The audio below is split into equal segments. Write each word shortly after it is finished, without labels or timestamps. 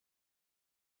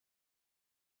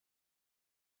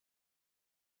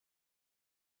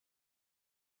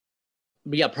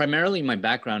But yeah, primarily my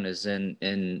background is in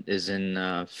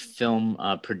film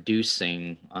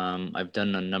producing. I've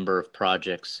done a number of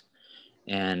projects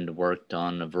and worked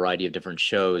on a variety of different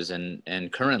shows.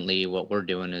 And currently, what we're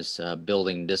doing is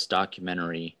building this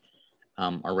documentary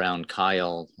around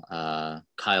Kyle,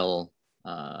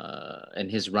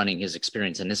 and his running, his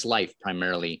experience, and his life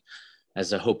primarily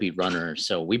as a Hopi runner.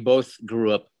 So we both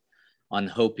grew up on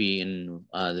Hopi in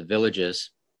the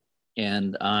villages,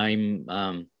 and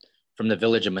I'm from the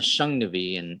village of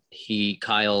Mashungnavi, and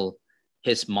Kyle,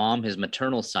 his mom, his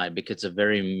maternal side, because it's a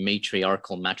very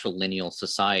matriarchal, matrilineal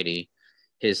society.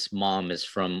 His mom is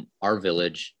from our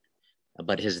village,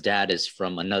 but his dad is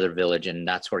from another village, and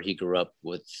that's where he grew up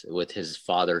with his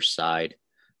father's side.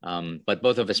 But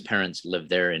both of his parents lived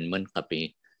there in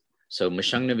Moenkopi. So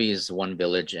Mashungnavi is one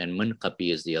village, and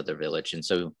Moenkopi is the other village. And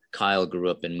so Kyle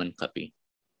grew up in Moenkopi.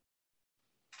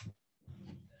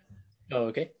 Oh,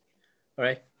 okay. All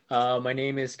right. My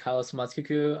name is Kyle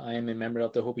Sumatzkuku. I am a member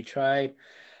of the Hopi tribe.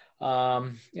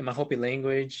 In my Hopi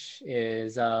language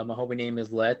is my Hopi name is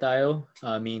Leetayo,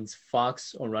 means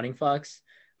fox or running fox.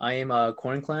 I am a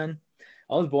Corn Clan.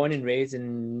 I was born and raised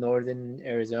in northern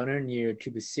Arizona near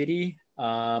Tuba City.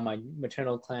 My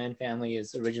maternal clan family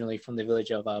is originally from the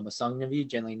village of Masongnavi,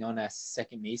 generally known as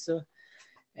Second Mesa.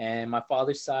 And my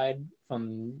father's side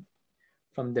from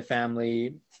the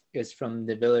family is from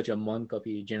the village of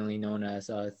Moenkopi, generally known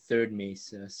as Third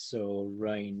Mesa. So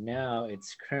right now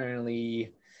it's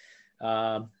currently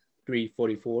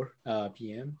 3:44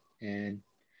 p.m. and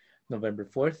November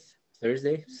 4th,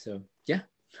 Thursday. So yeah.